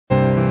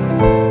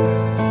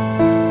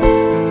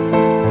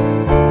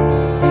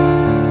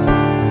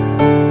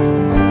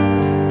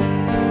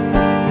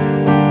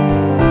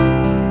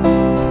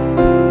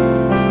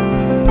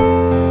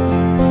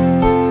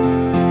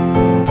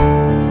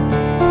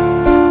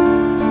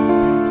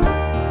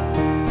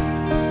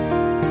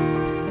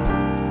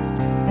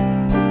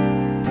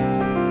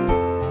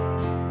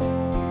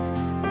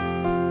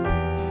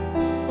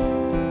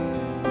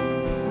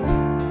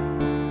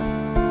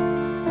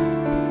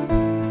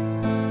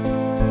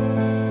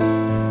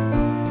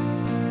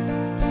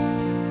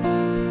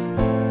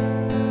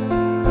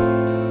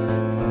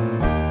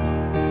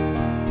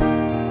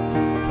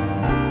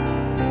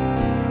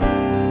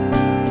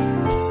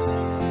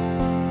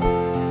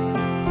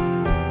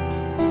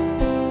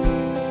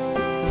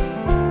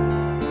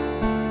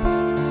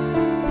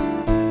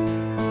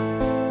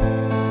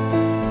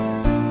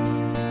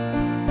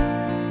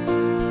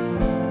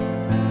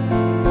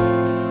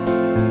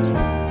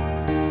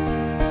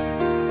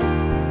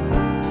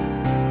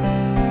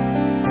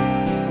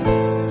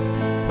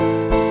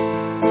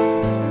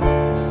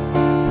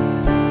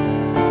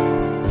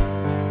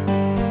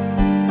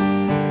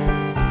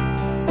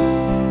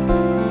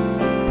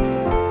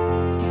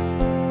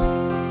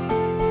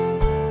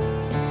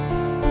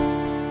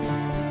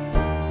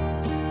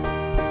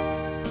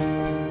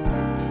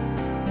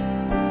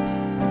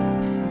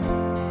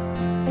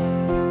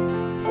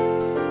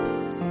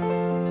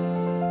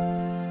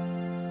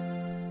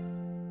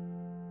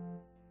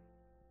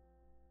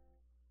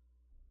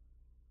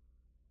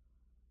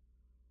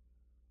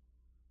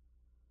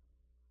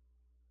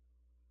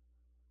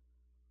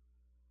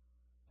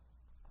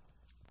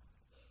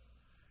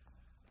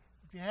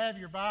If you have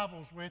your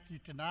Bibles with you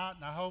tonight,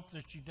 and I hope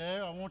that you do,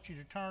 I want you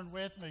to turn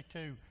with me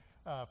to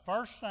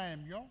 1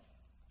 Samuel.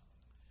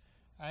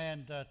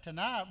 And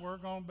tonight we're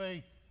going to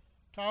be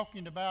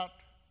talking about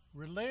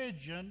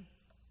religion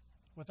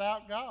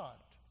without God,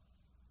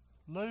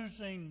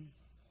 losing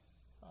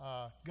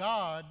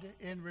God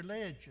in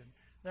religion.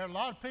 There are a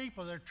lot of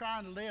people that are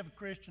trying to live a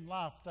Christian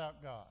life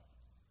without God.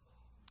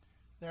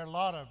 There are a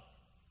lot of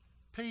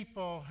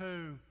people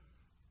who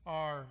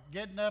are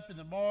getting up in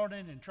the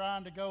morning and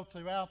trying to go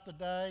throughout the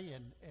day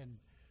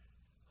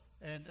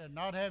and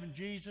not having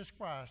Jesus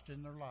Christ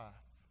in their life.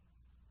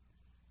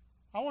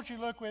 I want you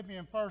to look with me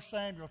in 1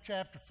 Samuel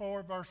chapter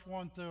 4, verse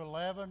 1 through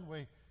 11.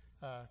 We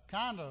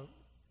kind of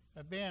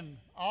have been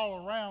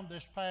all around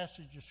this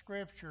passage of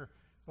Scripture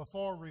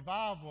before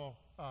revival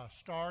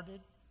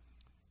started.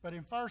 But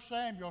in 1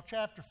 Samuel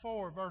chapter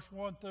 4, verse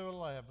 1 through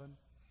 11,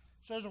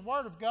 it says, the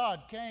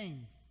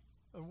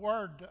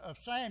word of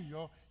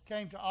Samuel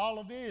came to all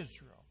of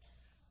Israel.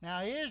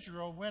 Now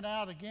Israel went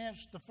out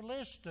against the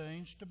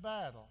Philistines to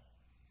battle,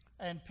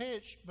 and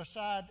pitched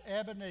beside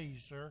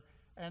Ebenezer,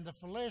 and the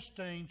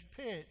Philistines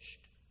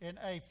pitched in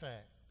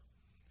Aphek.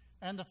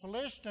 And the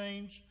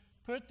Philistines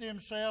put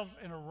themselves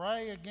in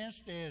array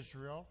against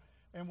Israel,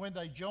 and when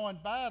they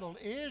joined battle,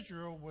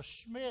 Israel was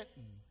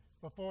smitten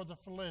before the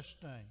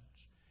Philistines.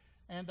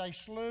 And they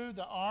slew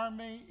the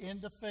army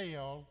in the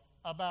field,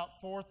 about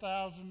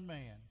 4,000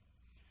 men.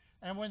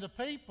 And when the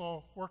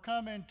people were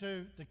come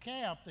into the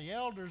camp, the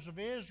elders of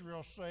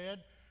Israel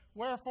said,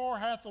 wherefore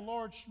hath the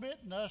Lord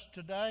smitten us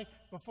today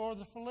before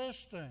the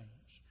Philistines?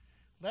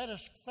 Let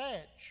us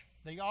fetch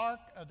the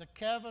ark of the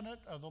covenant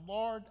of the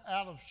Lord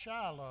out of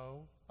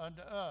Shiloh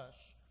unto us,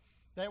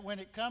 that when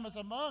it cometh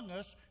among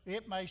us,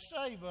 it may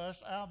save us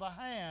out of the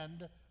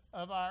hand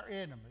of our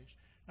enemies.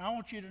 Now I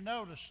want you to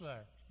notice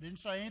there,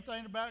 didn't say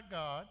anything about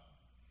God,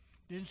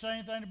 didn't say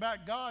anything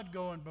about God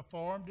going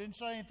before them, didn't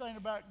say anything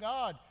about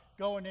God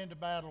going into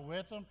battle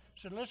with them.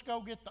 Said, let's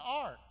go get the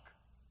ark.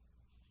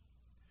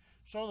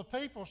 So the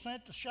people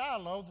sent to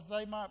Shiloh that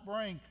they might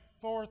bring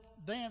forth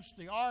thence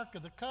the ark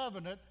of the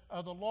covenant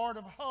of the Lord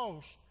of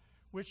hosts,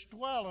 which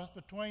dwelleth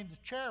between the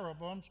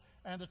cherubims,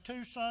 and the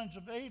two sons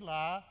of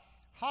Eli,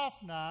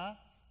 Hophni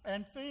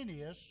and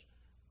Phinehas,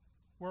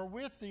 were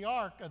with the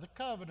ark of the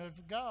covenant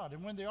of God.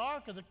 And when the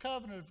ark of the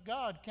covenant of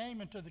God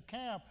came into the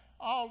camp,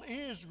 all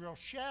Israel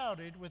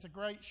shouted with a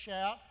great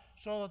shout,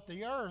 so that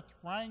the earth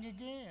rang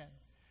again.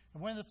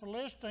 And when the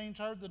Philistines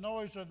heard the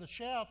noise of the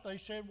shout, they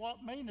said,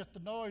 what meaneth the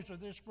noise of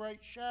this great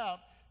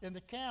shout in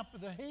the camp of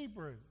the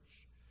Hebrews?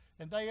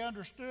 And they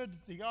understood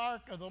that the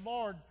ark of the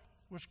Lord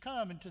was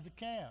come into the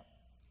camp.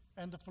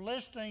 And the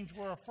Philistines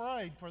were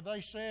afraid, for they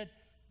said,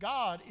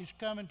 God is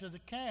come into the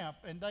camp.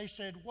 And they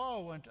said,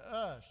 woe unto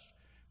us,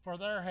 for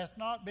there hath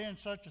not been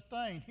such a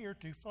thing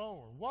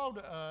heretofore. Woe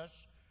to us!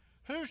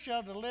 Who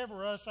shall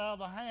deliver us out of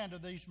the hand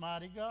of these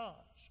mighty gods?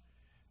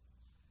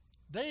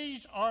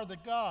 These are the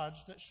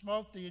gods that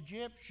smote the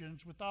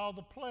Egyptians with all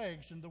the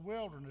plagues in the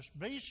wilderness.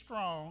 Be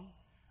strong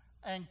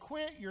and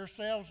quit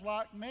yourselves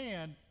like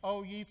men,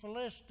 O ye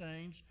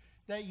Philistines,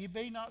 that ye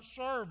be not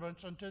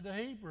servants unto the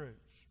Hebrews,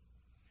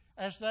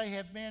 as they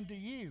have been to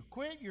you.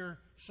 Quit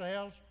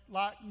yourselves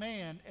like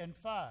men and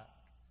fight.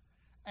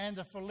 And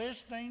the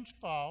Philistines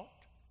fought,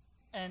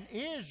 and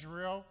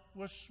Israel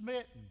was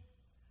smitten.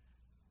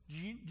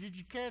 Did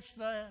you catch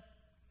that?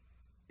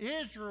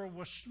 Israel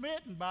was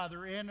smitten by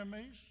their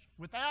enemies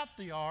without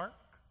the ark.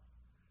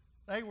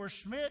 They were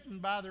smitten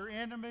by their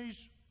enemies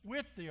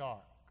with the ark.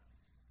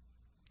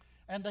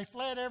 And they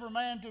fled every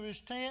man to his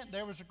tent.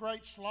 There was a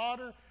great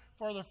slaughter,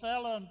 for there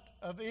fell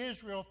of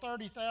Israel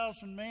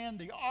 30,000 men.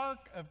 The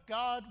ark of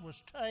God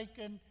was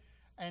taken,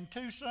 and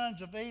two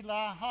sons of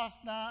Eli,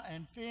 Hophni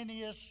and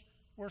Phinehas,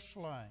 were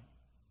slain.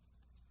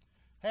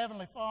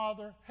 Heavenly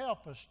Father,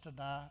 help us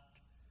tonight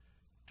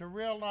to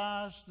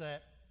realize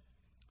that,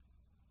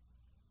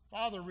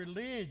 Father,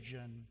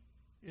 religion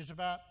is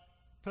about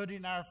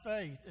putting our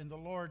faith in the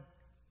Lord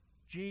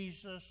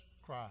Jesus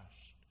Christ.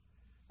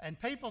 And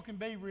people can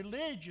be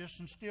religious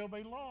and still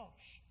be lost.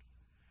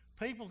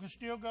 People can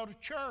still go to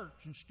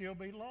church and still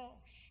be lost.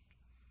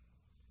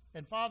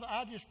 And Father,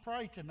 I just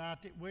pray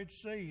tonight that we'd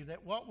see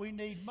that what we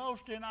need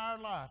most in our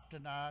life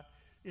tonight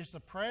is the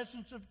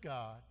presence of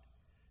God,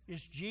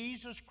 is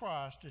Jesus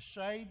Christ as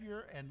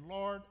Savior and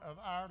Lord of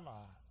our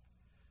life,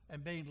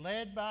 and being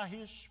led by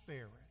His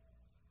Spirit.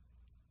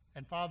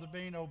 And Father,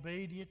 being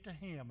obedient to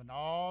Him in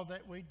all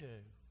that we do.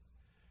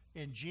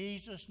 In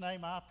Jesus'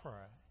 name I pray.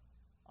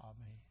 Amen.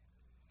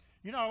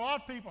 You know, a lot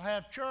of people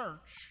have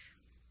church,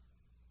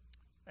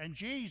 and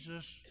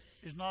Jesus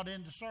is not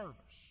in the service.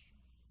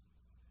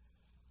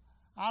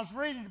 I was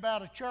reading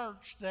about a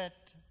church that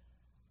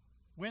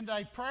when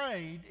they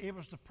prayed, it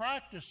was the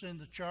practice in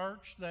the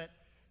church that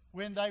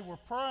when they were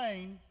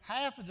praying,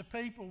 half of the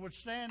people would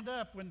stand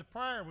up when the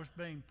prayer was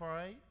being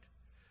prayed,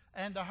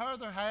 and the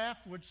other half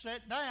would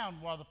sit down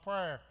while the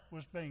prayer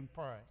was being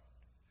prayed.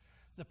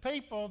 The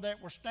people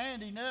that were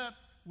standing up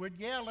would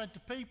yell at the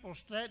people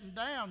sitting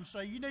down and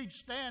say, you need to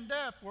stand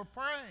up, we're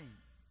praying.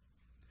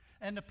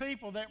 And the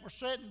people that were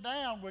sitting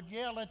down would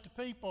yell at the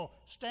people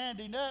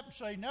standing up and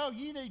say, no,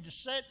 you need to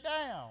sit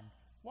down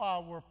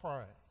while we're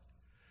praying.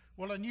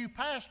 Well, a new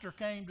pastor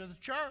came to the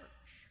church.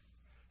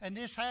 And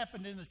this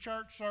happened in the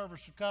church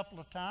service a couple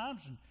of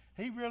times. And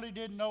he really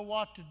didn't know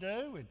what to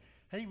do. And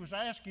he was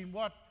asking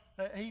what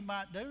he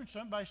might do. And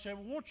somebody said,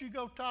 well, won't you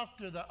go talk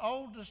to the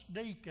oldest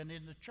deacon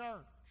in the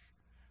church?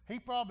 He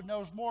probably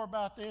knows more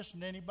about this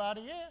than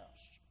anybody else.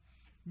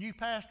 New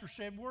pastor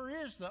said,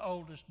 where is the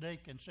oldest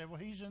deacon? Said, well,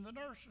 he's in the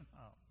nursing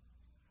home.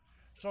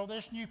 So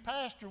this new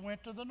pastor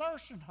went to the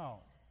nursing home.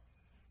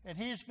 And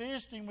he's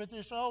visiting with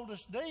this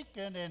oldest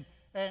deacon.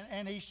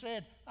 And he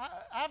said,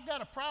 I've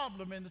got a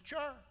problem in the church.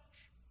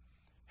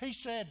 He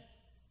said,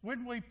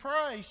 when we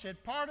pray, he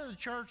said, part of the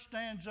church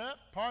stands up,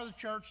 part of the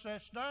church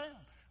sits down.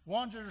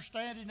 Ones that are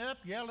standing up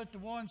yell at the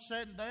ones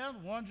sitting down.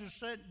 The ones that are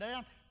sitting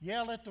down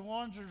yell at the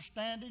ones that are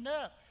standing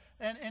up.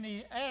 And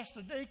he asked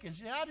the deacon,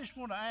 he said, I just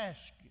want to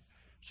ask you.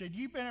 He said,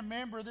 you've been a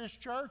member of this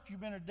church.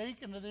 You've been a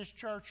deacon of this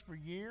church for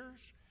years.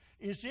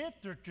 Is it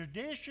the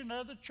tradition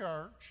of the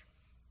church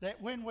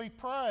that when we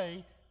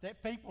pray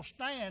that people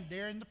stand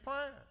during the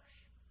prayers?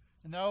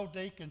 And the old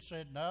deacon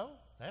said, no,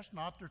 that's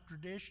not the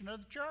tradition of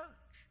the church.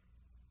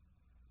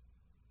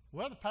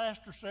 Well, the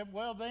pastor said,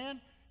 well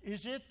then,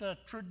 is it the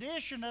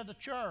tradition of the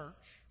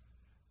church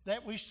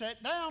that we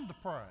sit down to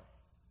pray?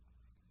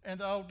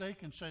 And the old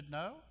deacon said,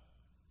 no,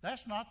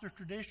 that's not the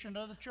tradition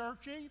of the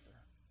church either.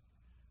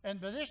 And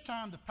by this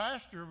time, the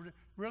pastor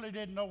really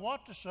didn't know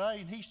what to say,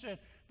 and he said,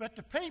 but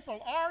the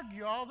people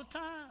argue all the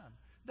time.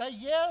 They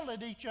yell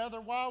at each other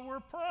while we're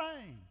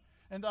praying.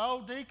 And the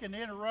old deacon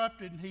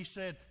interrupted, and he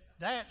said,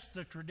 that's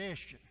the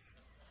tradition.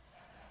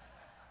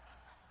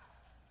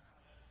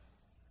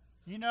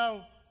 You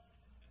know,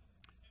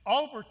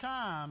 over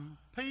time,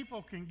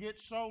 people can get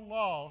so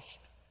lost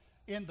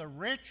in the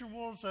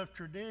rituals of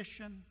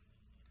tradition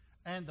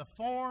and the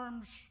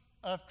forms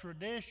of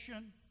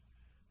tradition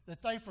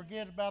that they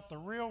forget about the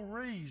real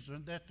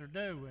reason that they're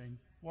doing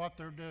what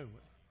they're doing.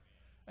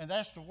 And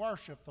that's to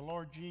worship the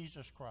Lord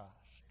Jesus Christ.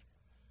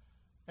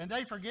 And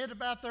they forget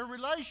about their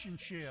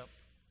relationship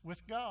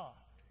with God.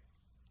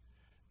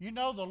 You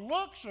know, the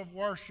looks of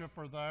worship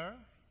are there.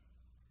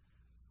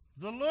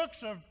 The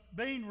looks of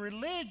being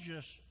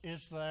religious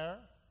is there.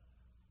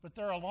 But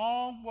they're a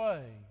long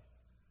way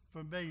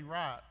from being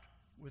right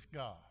with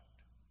God.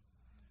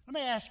 Let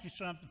me ask you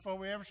something before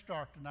we ever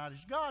start tonight. Is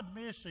God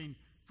missing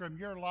from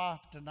your life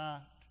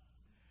tonight?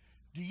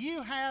 Do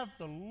you have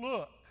the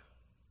look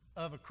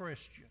of a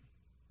Christian,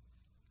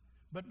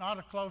 but not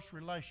a close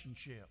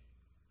relationship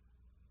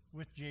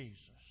with Jesus?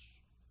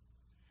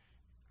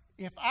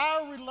 If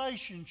our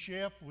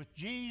relationship with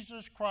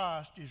Jesus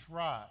Christ is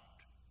right,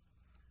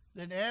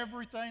 then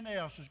everything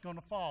else is going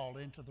to fall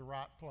into the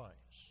right place.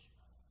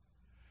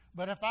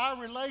 But if our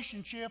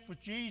relationship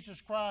with Jesus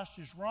Christ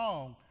is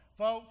wrong,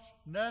 folks,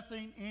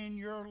 nothing in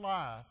your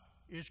life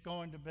is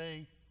going to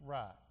be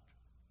right.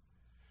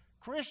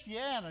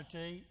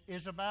 Christianity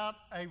is about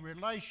a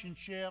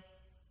relationship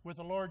with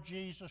the Lord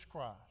Jesus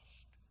Christ.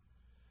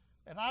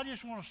 And I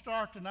just want to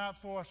start tonight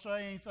before I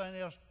say anything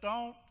else.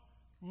 Don't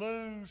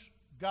lose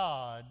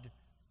God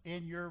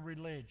in your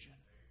religion.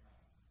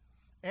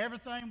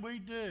 Everything we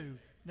do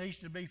needs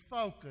to be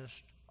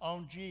focused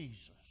on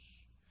Jesus.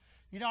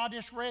 You know, I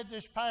just read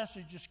this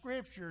passage of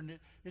Scripture, and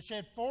it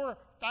said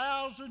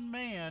 4,000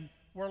 men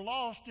were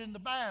lost in the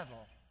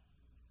battle.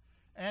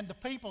 And the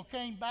people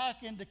came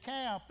back into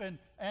camp, and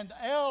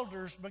the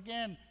elders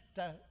began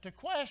to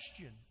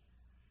question.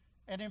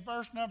 And in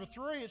verse number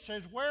 3, it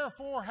says,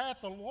 wherefore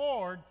hath the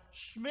Lord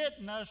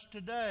smitten us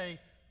today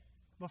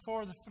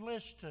before the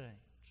Philistines?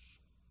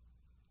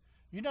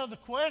 You know, the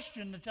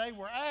question that they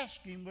were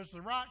asking was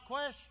the right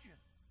question.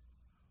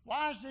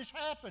 Why has this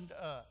happened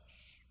to us?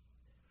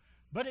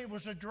 But it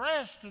was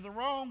addressed to the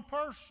wrong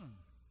person,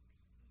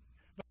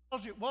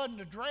 because it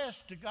wasn't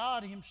addressed to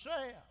God Himself.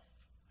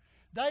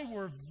 They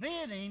were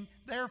venting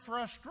their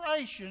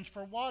frustrations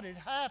for what had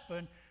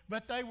happened,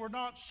 but they were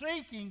not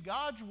seeking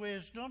God's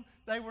wisdom.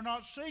 They were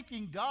not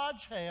seeking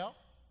God's help.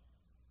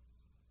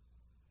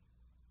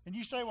 And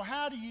you say, well,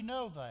 how do you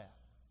know that?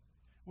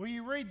 Well,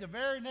 you read the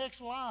very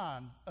next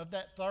line of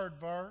that third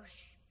verse,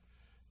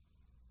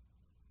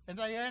 and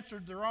they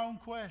answered their own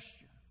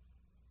question.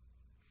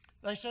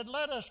 They said,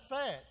 let us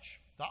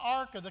fetch the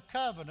ark of the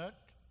covenant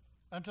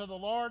unto the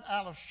Lord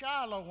out of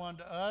Shiloh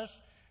unto us,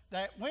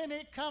 that when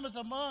it cometh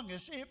among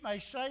us, it may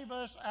save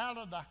us out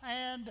of the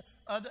hand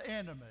of the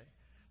enemy.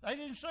 They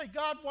didn't say,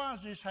 God, why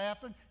has this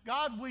happened?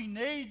 God, we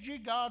need you.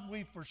 God,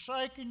 we've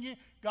forsaken you.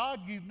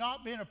 God, you've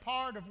not been a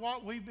part of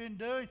what we've been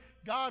doing.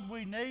 God,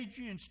 we need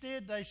you.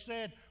 Instead, they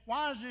said,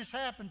 why has this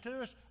happened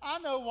to us? I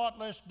know what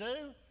let's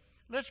do.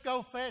 Let's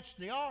go fetch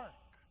the ark.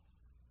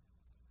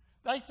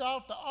 They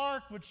thought the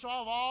ark would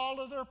solve all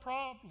of their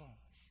problems.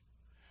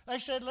 They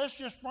said, let's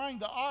just bring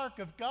the ark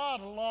of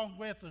God along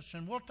with us,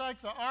 and we'll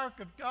take the ark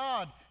of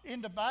God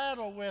into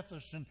battle with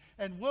us,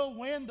 and we'll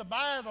win the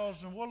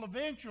battles, and we'll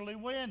eventually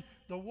win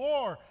the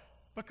war,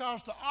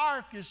 because the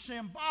ark is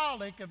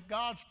symbolic of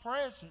God's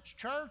presence.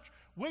 Church,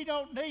 We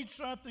don't need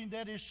something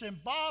that is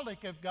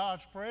symbolic of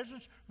God's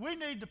presence. We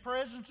need the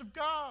presence of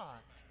God.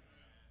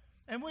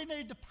 And we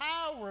need the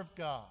power of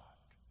God.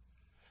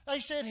 They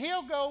said,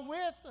 He'll go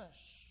with us.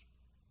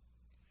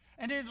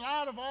 And in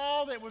light of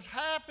all that was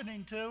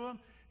happening to them,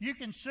 you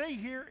can see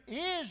here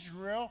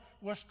Israel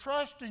was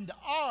trusting the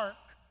ark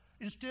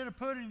instead of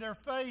putting their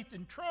faith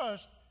and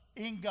trust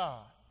in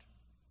God.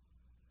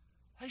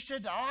 They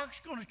said, the ark's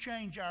going to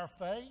change our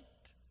fate.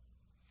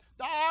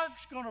 The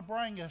ark's going to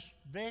bring us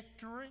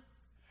victory.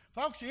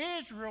 Folks,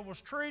 Israel was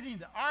treating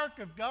the ark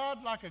of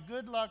God like a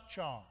good luck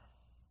charm.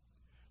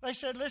 They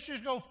said, let's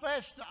just go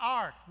fetch the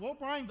ark. We'll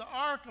bring the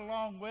ark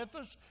along with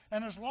us,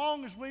 and as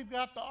long as we've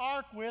got the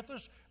ark with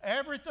us,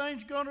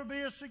 everything's going to be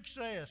a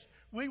success.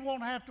 We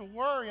won't have to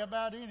worry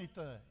about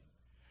anything.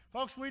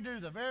 Folks, we do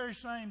the very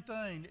same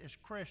thing as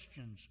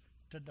Christians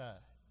today.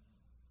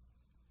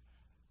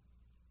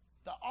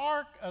 The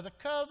ark of the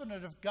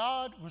covenant of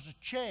God was a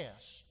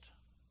chest.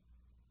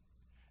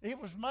 It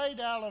was made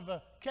out of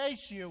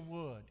acacia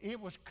wood.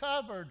 It was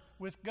covered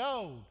with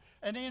gold,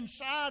 and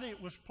inside it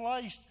was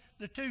placed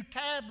the 2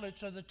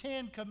 tablets of the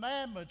 10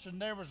 Commandments,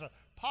 and there was a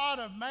pot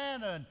of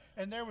manna,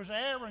 and there was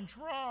Aaron's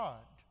rod.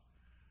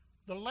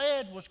 The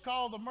lead was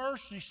called the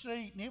mercy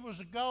seat, and it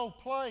was a gold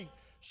plate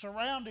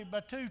surrounded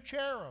by 2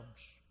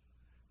 cherubs,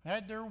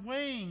 had their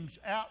wings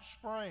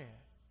outspread.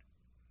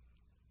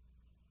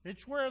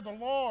 It's where the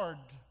Lord's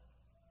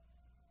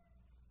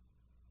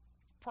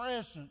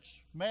presence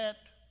met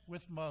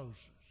with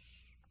Moses.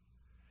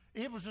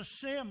 It was a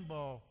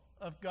symbol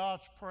of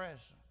God's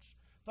presence.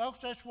 Folks,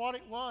 that's what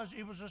it was.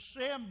 It was a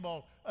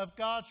symbol of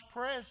God's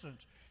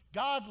presence.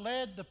 God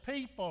led the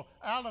people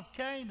out of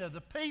Canaan.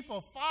 The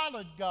people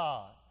followed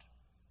God.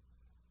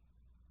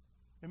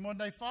 And when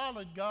they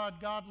followed God,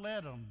 God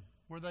led them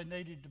where they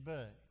needed to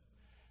be.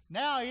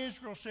 Now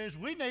Israel says,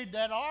 we need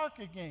that ark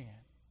again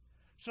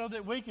so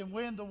that we can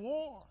win the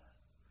war.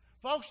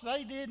 Folks,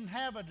 they didn't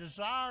have a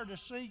desire to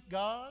seek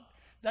God.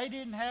 They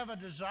didn't have a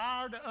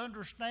desire to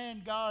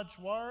understand God's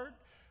word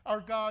or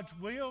God's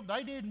will.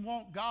 They didn't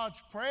want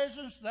God's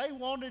presence. They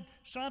wanted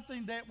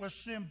something that was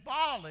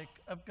symbolic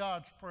of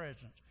God's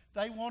presence.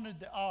 They wanted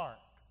the ark.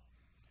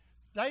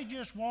 They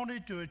just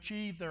wanted to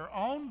achieve their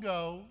own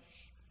goals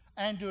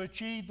and to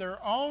achieve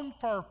their own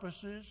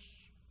purposes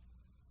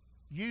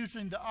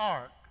using the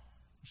ark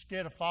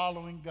instead of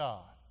following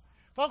God.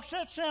 Folks,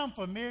 that sound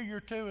familiar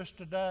to us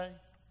today?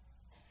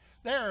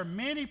 There are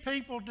many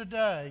people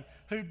today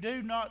who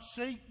do not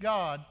seek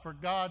God for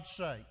God's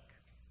sake.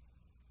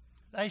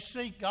 They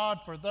seek God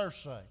for their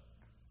sake.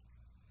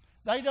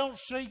 They don't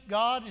seek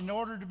God in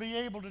order to be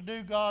able to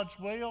do God's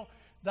will.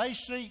 They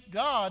seek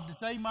God that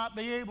they might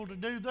be able to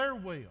do their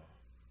will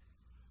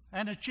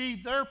and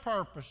achieve their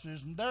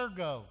purposes and their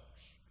goals.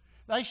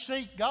 They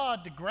seek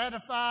God to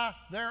gratify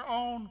their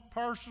own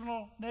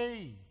personal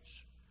needs.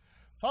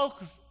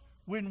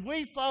 When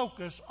we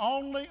focus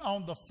only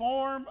on the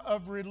form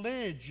of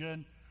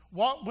religion,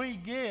 what we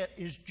get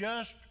is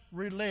just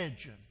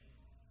religion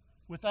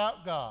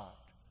without God,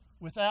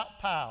 without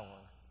power,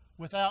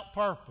 without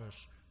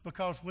purpose,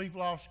 because we've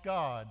lost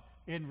God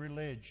in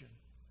religion.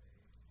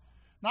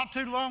 Not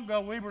too long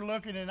ago, we were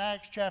looking in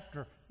Acts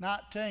chapter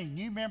 19.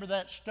 You remember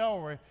that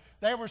story.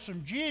 There were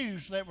some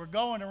Jews that were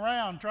going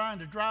around trying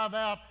to drive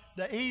out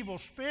the evil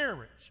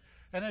spirits.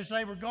 And as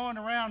they were going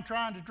around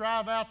trying to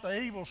drive out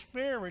the evil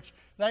spirits,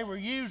 they were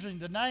using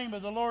the name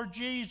of the Lord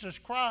Jesus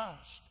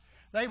Christ.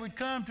 They would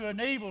come to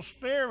an evil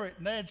spirit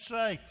and they'd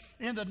say,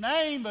 in the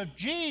name of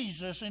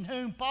Jesus in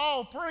whom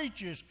Paul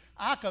preaches,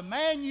 I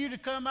command you to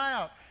come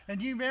out. And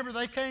you remember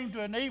they came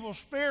to an evil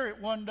spirit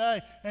one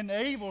day, and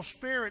the evil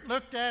spirit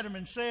looked at him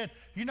and said,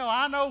 you know,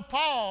 I know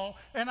Paul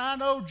and I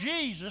know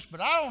Jesus, but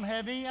I don't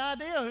have any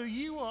idea who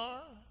you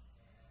are.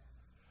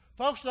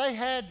 Folks, they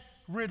had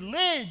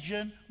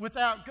religion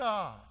without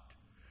God.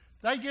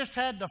 They just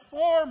had the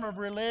form of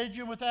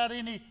religion without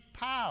any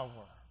power.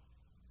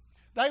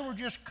 They were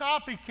just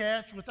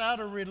copycats without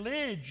a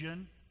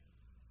religion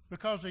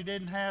because they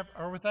didn't have,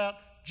 or without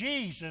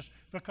Jesus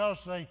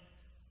because they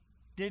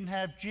didn't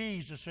have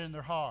Jesus in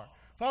their heart.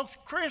 Folks,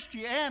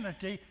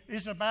 Christianity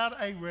is about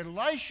a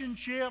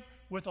relationship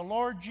with the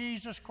Lord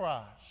Jesus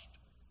Christ.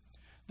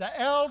 The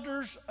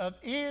elders of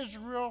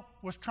Israel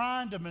was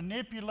trying to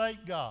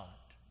manipulate God.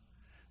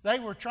 They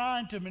were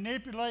trying to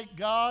manipulate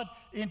God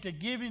into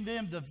giving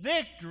them the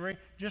victory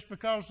just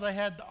because they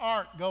had the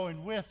ark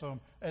going with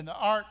them and the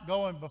ark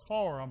going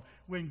before them,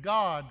 when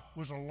God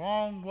was a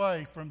long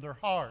way from their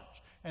hearts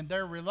and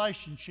their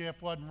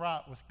relationship wasn't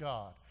right with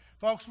God.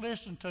 Folks,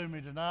 listen to me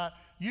tonight.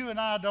 You and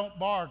I don't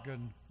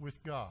bargain with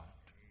God.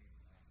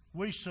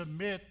 We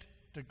submit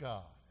to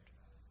God.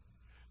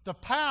 The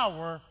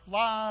power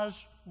lies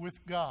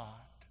with God.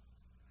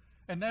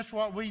 And that's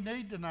what we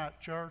need tonight,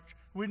 church.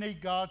 We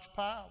need God's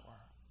power.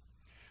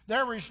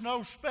 There is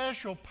no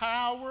special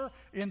power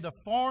in the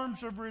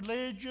forms of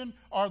religion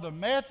or the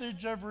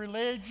methods of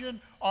religion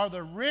or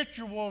the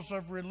rituals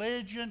of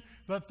religion,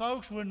 But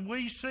folks, when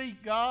we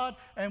seek God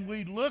and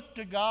we look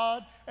to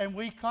God and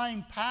we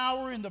claim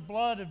power in the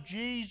blood of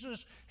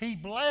Jesus, He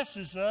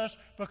blesses us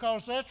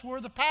because that's where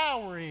the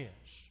power is.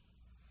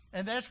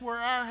 And that's where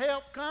our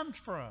help comes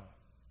from.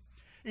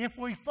 If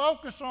we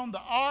focus on the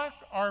ark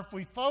or if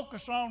we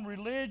focus on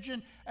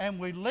religion and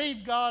we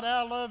leave God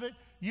out of it,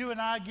 you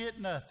and I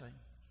get nothing.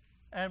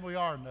 And we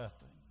are nothing.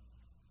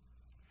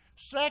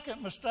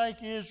 Second mistake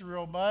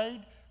Israel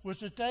made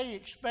was that they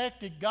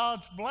expected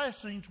God's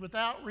blessings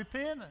without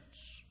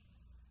repentance.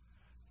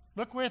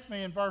 Look with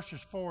me in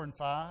verses 4 and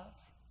 5.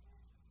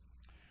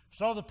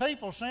 So the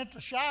people sent to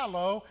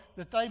Shiloh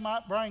that they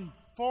might bring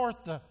forth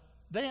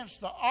thence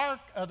the ark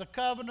of the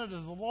covenant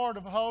of the Lord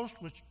of hosts,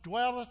 which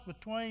dwelleth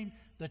between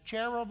the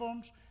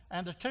cherubims.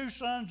 And the two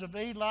sons of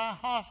Eli,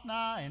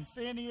 Hophni and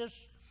Phinehas,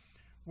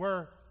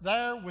 were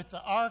there with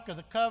the ark of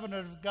the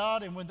covenant of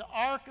God. And when the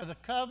ark of the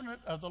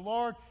covenant of the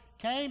Lord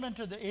came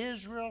into the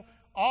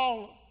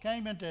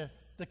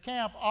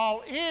camp,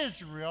 all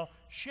Israel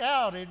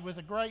shouted with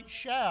a great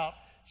shout,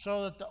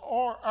 so that the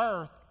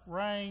earth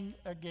rang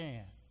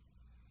again.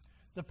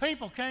 The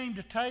people came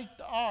to take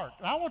the ark.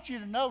 I want you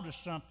to notice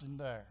something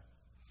there.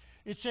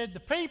 It said the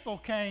people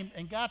came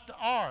and got the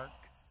ark,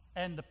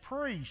 and the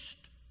priest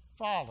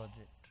followed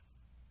it.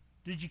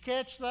 Did you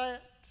catch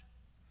that?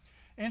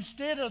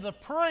 Instead of the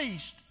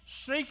priest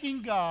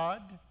seeking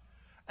God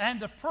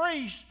and the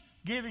priest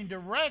giving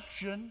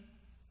direction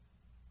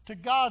to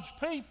God's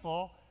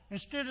people,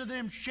 instead of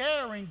them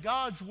sharing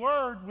God's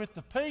word with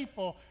the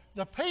people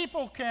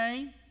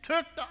came,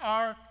 took the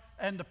ark,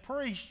 and the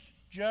priest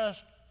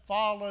just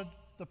followed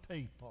the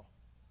people.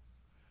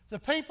 The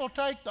people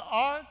take the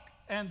ark,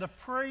 and the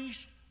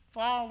priest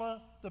follow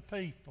the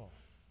people.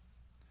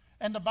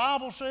 And the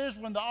Bible says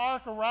when the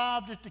ark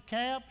arrived at the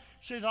camp,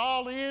 it says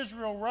all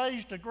Israel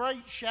raised a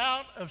great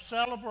shout of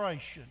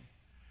celebration,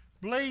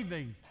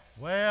 believing,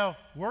 well,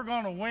 we're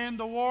going to win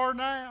the war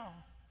now.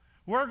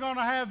 We're going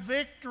to have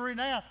victory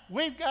now.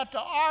 We've got the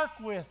ark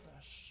with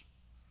us.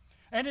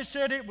 And it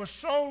said it was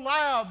so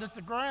loud that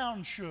the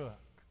ground shook.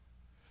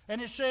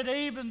 And it said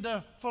even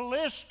the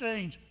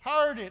Philistines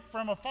heard it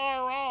from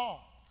afar off.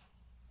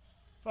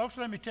 Folks,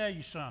 let me tell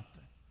you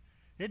something.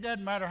 It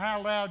doesn't matter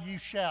how loud you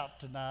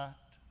shout tonight.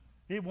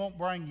 It won't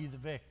bring you the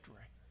victory.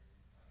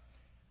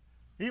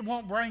 It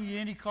won't bring you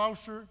any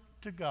closer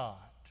to God.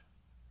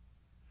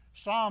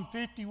 Psalm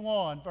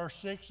 51, verse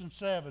 6 and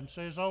 7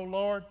 says, O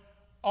Lord,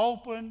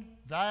 open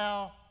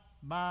thou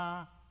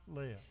my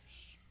lips.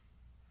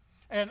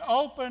 And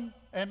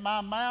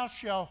my mouth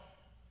shall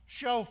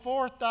show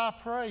forth thy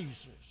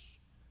praises.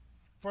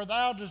 For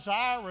thou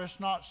desirest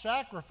not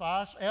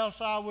sacrifice,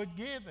 else I would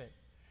give it.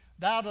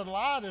 Thou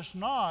delightest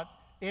not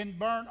in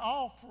burnt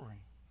offering.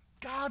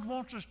 God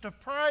wants us to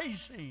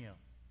praise Him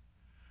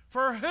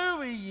for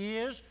who He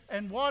is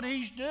and what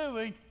He's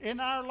doing in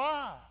our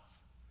life.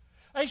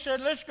 They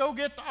said, let's go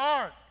get the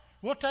ark.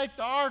 We'll take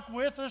the ark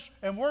with us,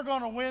 and we're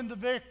going to win the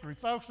victory.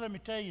 Folks, let me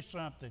tell you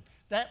something.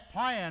 That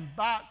plan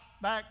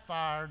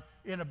backfired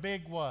in a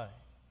big way.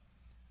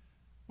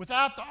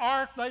 Without the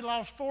ark, they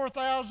lost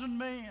 4,000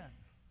 men.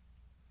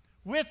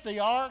 With the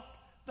ark,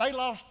 they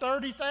lost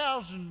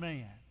 30,000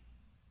 men.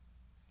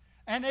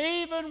 And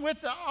even with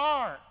the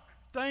ark,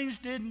 things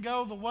didn't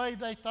go the way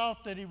they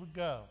thought that it would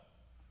go.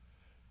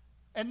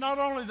 And not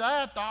only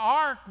that, the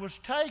ark was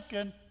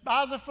taken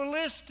by the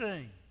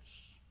Philistines.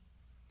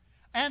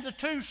 And the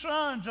two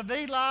sons of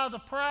Eli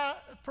the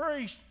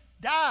priest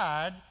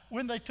died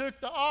when they took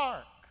the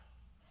ark.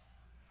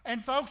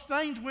 And folks,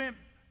 things went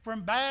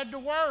from bad to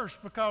worse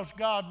because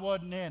God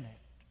wasn't in it.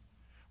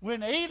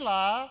 When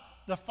Eli,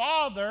 the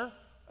father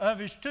of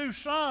his two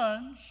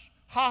sons,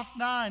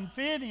 Hophni and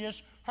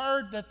Phinehas,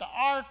 heard that the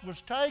ark was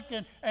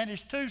taken and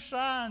his two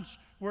sons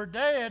were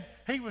dead,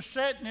 he was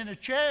sitting in a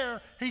chair.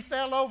 He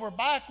fell over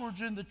backwards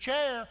in the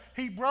chair.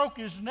 He broke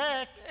his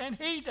neck and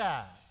he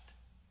died.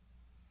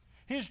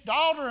 His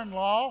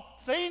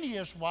daughter-in-law,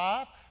 Phinehas'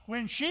 wife,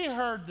 when she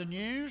heard the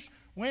news,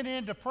 went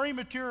into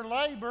premature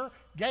labor,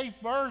 gave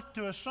birth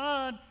to a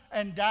son,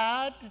 and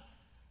died.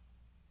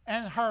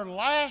 And her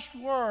last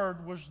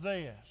word was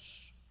this: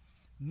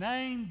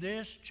 name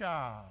this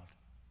child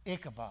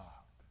Ichabod,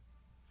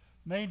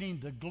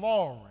 meaning the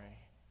glory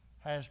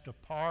has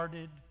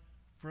departed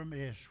from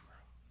Israel.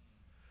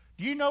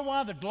 Do you know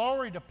why the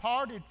glory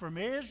departed from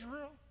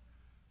Israel?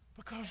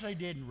 Because they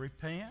didn't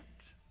repent.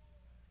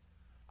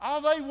 All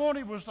they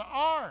wanted was the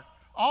ark.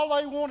 All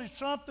they wanted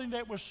something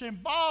that was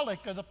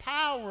symbolic of the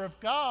power of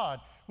God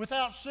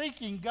without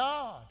seeking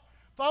God.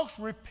 Folks,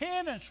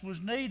 repentance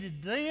was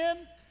needed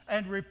then,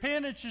 and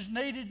repentance is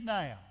needed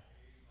now.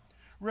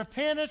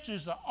 Repentance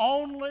is the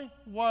only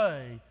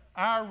way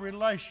our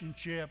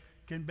relationship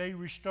can be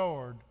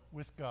restored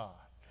with God.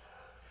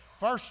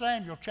 1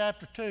 Samuel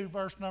chapter 2,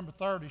 verse number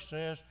 30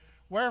 says,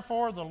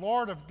 Wherefore the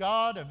Lord of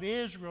God of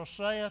Israel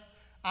saith,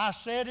 I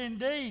said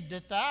indeed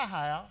that thy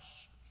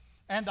house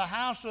and the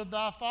house of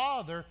thy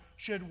father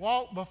should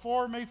walk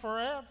before me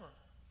forever.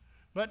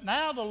 But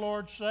now the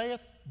Lord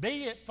saith,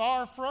 Be it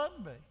far from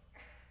me.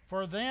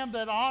 For them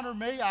that honor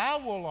me I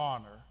will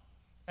honor,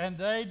 and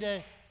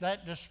they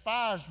that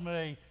despise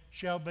me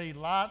shall be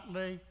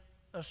lightly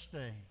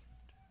esteemed.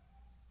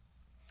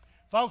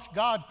 Folks,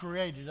 God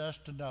created us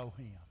to know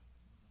Him.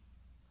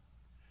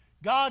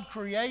 God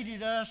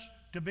created us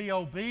to be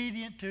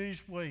obedient to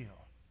His will.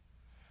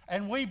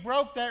 And we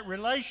broke that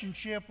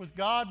relationship with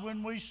God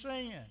when we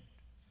sinned.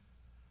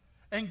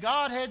 And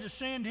God had to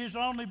send His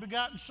only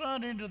begotten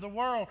Son into the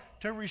world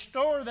to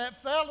restore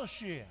that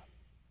fellowship.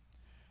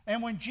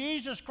 And when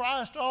Jesus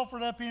Christ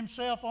offered up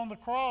Himself on the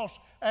cross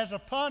as a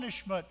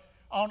punishment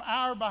on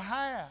our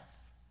behalf,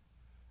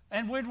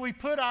 and when we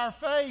put our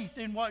faith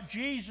in what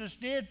Jesus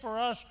did for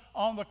us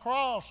on the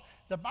cross,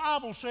 the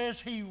Bible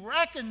says He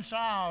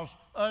reconciles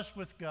us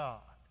with God.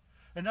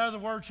 In other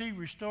words, He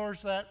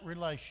restores that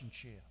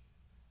relationship.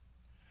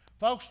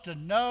 Folks, to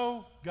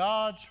know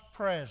God's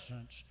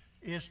presence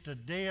is to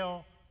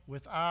deal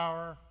with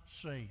our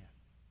sin.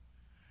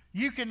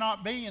 You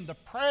cannot be in the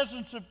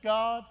presence of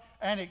God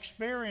and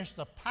experience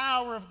the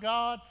power of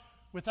God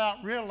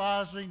without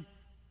realizing,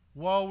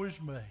 woe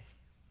is me.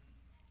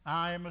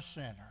 I am a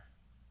sinner.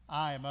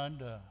 I am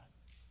undone.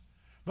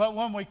 But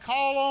when we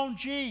call on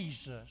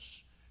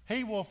Jesus,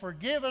 He will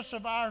forgive us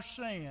of our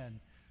sin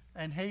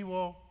and He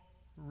will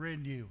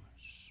renew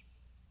us.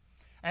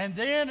 And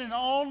then and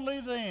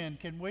only then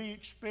can we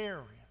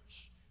experience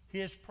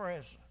His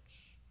presence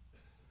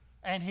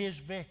and His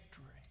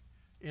victory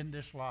in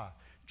this life.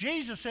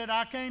 Jesus said,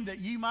 I came that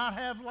you might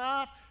have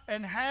life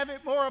and have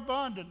it more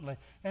abundantly.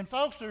 And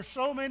folks, there's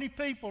so many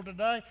people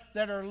today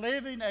that are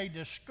living a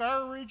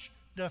discouraged,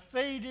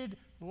 defeated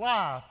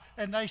life.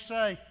 And they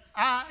say,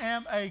 I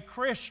am a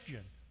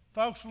Christian.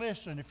 Folks,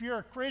 listen, if you're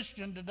a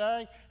Christian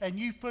today and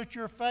you've put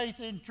your faith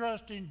and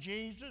trust in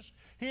Jesus,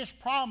 His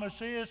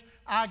promise is,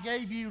 I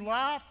gave you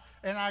life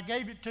and I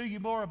gave it to you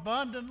more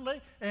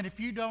abundantly. And if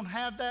you don't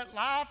have that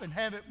life and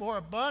have it more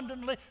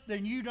abundantly,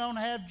 then you don't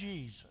have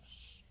Jesus.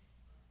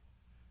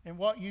 And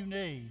what you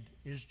need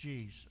is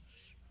Jesus.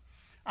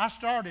 I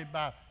started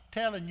by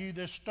telling you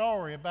this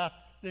story about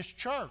this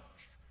church.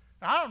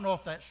 I don't know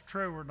if that's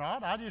true or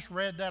not. I just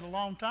read that a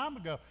long time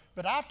ago.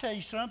 But I'll tell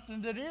you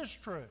something that is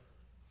true.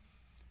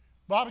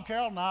 Bobby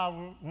Carroll and I,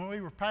 when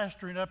we were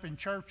pastoring up in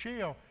Church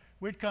Hill,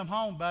 we'd come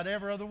home about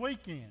every other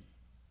weekend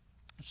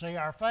to see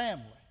our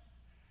family.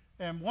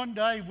 And one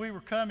day we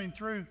were coming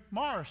through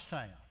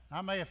Morristown.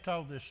 I may have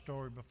told this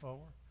story before.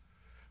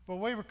 But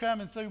we were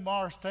coming through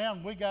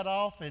Morristown. We got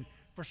off, and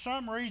for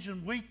some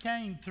reason we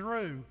came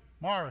through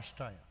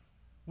Morristown.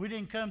 We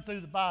didn't come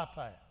through the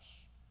bypass.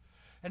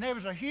 And there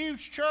was a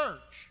huge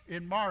church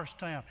in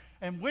Morristown.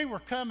 And we were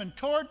coming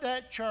toward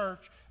that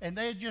church, and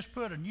they had just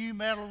put a new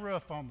metal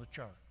roof on the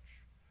church.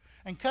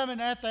 And coming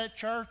at that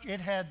church,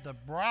 it had the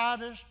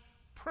brightest,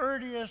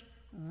 prettiest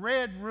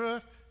red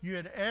roof you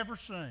had ever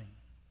seen.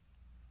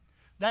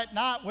 That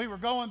night we were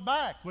going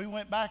back. We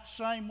went back the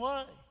same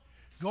way.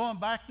 Going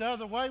back the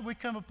other way, we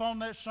come upon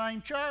that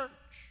same church.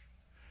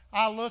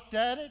 I looked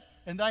at it,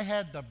 and they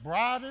had the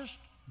brightest,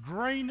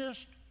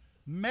 greenest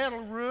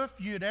metal roof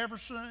you'd ever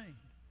seen.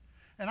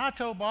 And I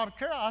told Bobby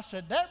Carroll, I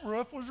said, that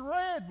roof was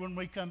red when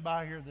we come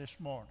by here this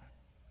morning.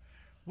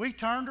 We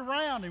turned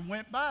around and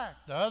went back.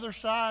 The other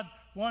side,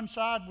 one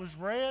side was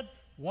red,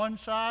 one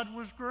side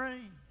was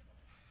green.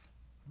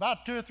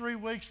 About 2 or 3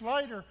 weeks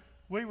later,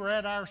 we were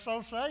at our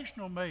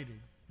associational meeting,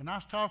 and I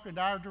was talking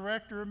to our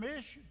director of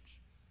missions.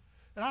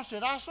 And I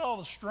said, I saw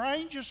the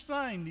strangest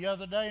thing the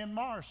other day in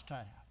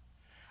Morristown.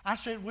 I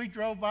said, we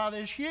drove by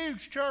this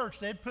huge church.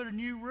 They'd put a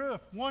new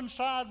roof. One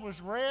side was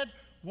red,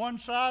 one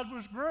side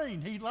was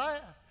green. He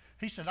laughed.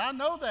 He said, I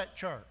know that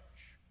church.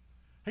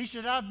 He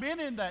said, I've been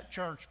in that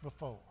church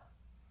before.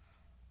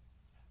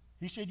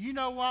 He said, you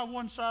know why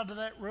one side of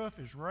that roof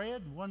is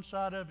red and one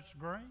side of it's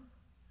green?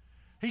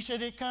 He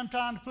said, it come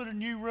time to put a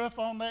new roof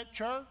on that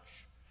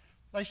church.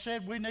 They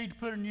said, we need to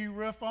put a new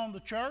roof on the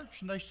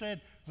church. And they said,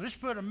 let's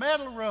put a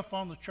metal roof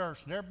on the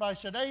church. And everybody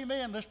said,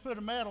 amen, let's put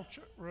a metal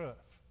roof.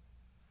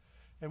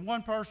 And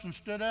one person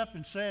stood up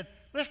and said,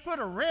 let's put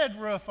a red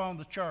roof on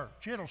the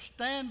church. It'll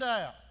stand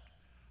out.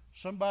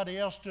 Somebody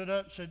else stood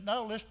up and said,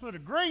 no, let's put a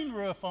green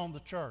roof on the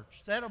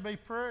church. That'll be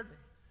pretty.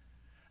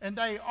 And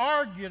they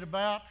argued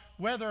about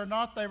whether or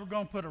not they were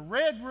going to put a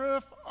red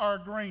roof or a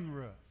green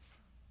roof.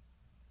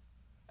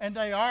 And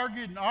they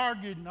argued and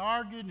argued and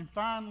argued, and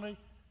finally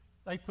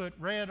they put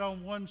red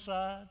on one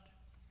side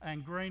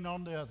and green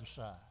on the other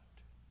side.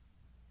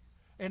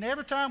 And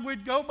every time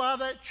we'd go by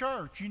that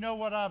church, you know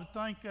what I would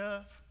think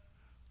of?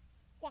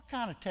 What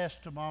kind of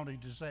testimony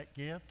does that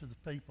give to the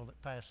people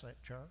that pass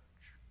that church?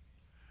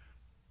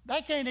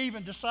 They can't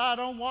even decide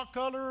on what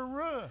color of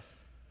roof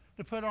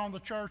to put on the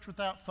church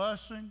without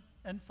fussing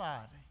and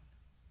fighting.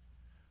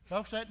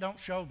 Folks, that don't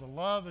show the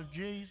love of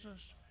Jesus.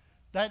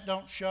 That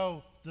don't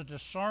show the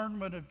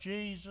discernment of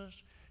Jesus.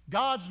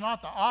 God's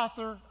not the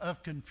author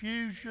of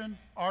confusion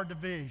or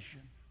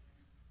division.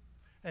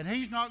 And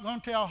He's not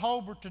going to tell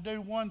Hobart to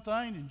do one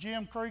thing and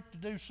Jim Creek to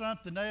do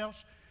something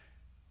else.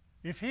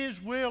 If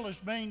His will is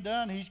being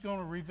done, He's going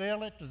to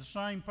reveal it to the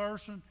same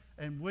person,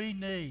 and we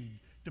need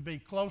to be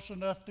close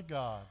enough to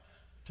God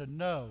to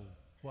know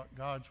what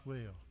God's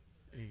will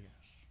is.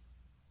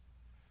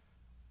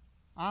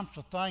 I'm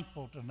so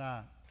thankful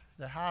tonight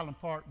that Highland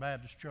Park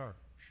Baptist Church,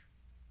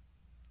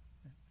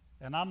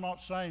 and I'm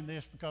not saying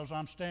this because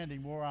I'm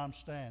standing where I'm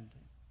standing,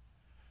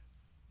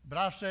 but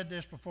I've said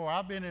this before.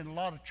 I've been in a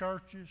lot of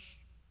churches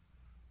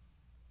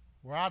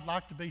where I'd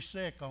like to be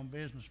sick on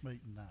business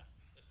meeting night.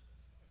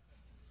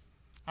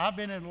 I've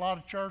been in a lot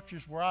of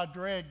churches where I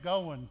dread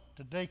going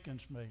to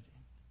deacons meeting.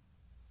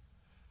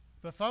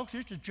 But folks,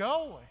 it's a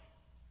joy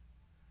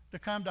to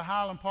come to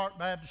Highland Park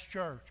Baptist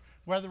Church.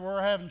 Whether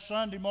we're having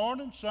Sunday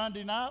morning,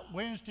 Sunday night,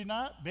 Wednesday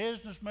night,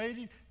 business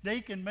meeting,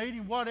 deacon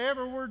meeting,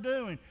 whatever we're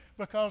doing,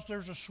 because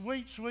there's a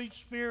sweet, sweet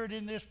spirit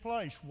in this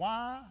place.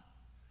 Why?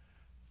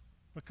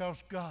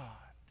 Because God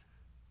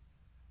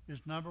is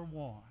number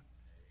one.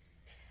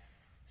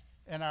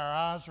 And our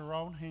eyes are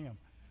on Him.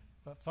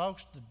 But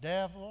folks, the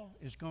devil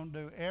is going to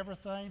do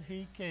everything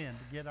he can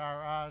to get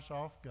our eyes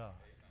off God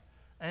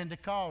and to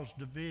cause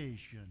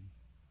division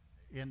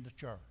in the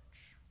church.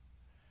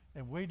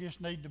 And we just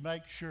need to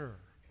make sure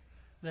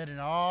that in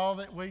all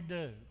that we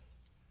do,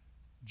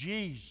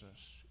 Jesus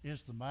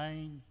is the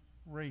main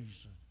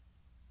reason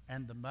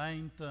and the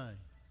main thing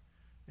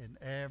in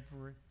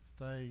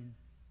everything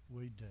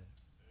we do.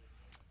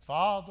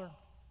 Father,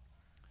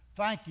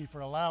 thank you for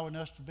allowing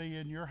us to be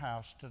in your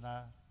house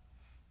tonight.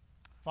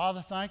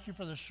 Father, thank you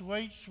for the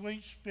sweet,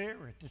 sweet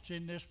spirit that's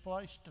in this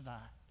place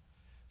tonight,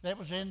 that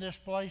was in this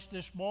place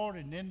this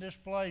morning, in this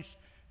place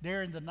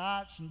during the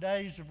nights and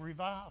days of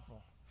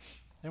revival.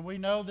 And we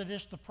know that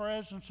it's the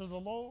presence of the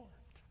Lord.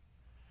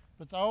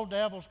 But the old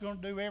devil's going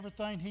to do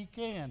everything he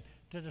can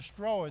to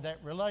destroy that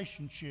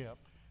relationship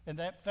and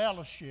that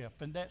fellowship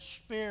and that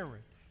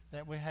spirit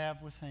that we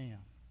have with him.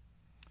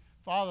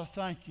 Father,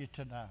 thank you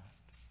tonight.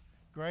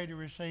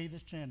 Greater is he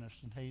that's in us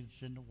than he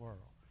that's in the world.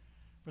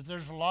 But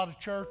there's a lot of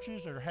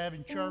churches that are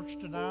having church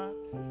tonight,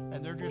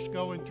 and they're just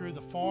going through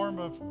the form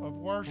of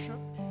worship.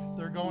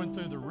 They're going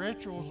through the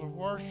rituals of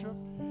worship.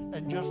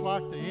 And just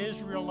like the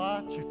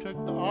Israelites who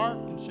took the ark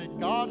and said,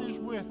 God is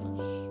with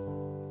us,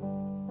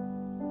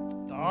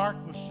 the ark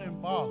was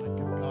symbolic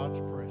of God's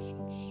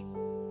presence.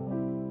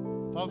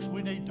 Folks,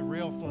 we need the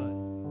real thing.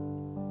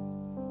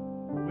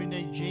 We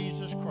need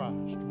Jesus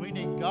Christ. We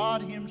need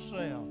God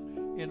himself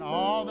in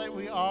all that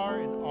we are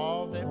and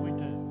all that we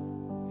do.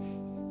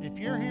 If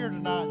you're here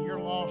tonight and you're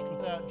lost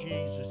without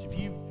Jesus, if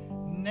you've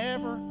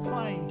never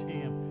claimed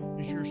him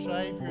as your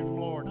Savior and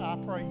Lord, I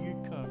pray you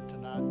come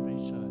tonight and be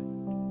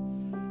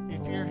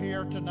saved. If you're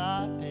here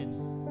tonight and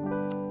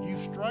you've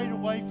strayed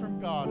away from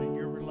God in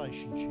your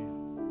relationship,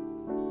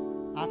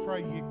 I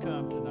pray you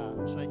come tonight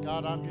and say,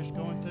 God, I'm just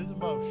going through the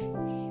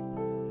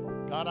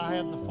motions. God, I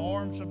have the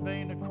forms of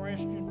being a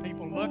Christian.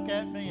 People look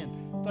at me and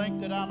think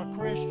that I'm a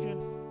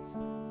Christian.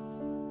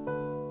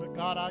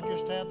 God, I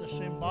just have the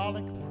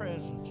symbolic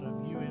presence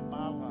of you in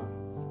my life.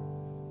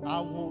 I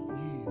want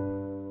you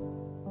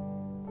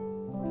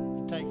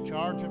to take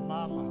charge of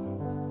my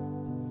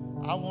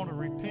life. I want to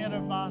repent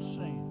of my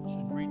sins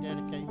and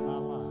rededicate my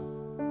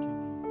life to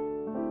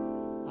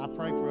you. I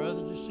pray for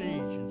other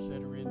decisions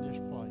that are in this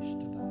place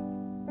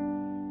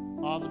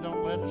tonight. Father,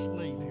 don't let us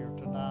leave here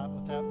tonight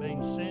without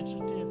being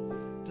sensitive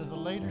to the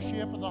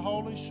leadership of the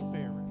Holy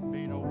Spirit and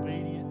being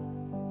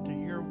obedient to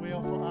your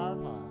will for our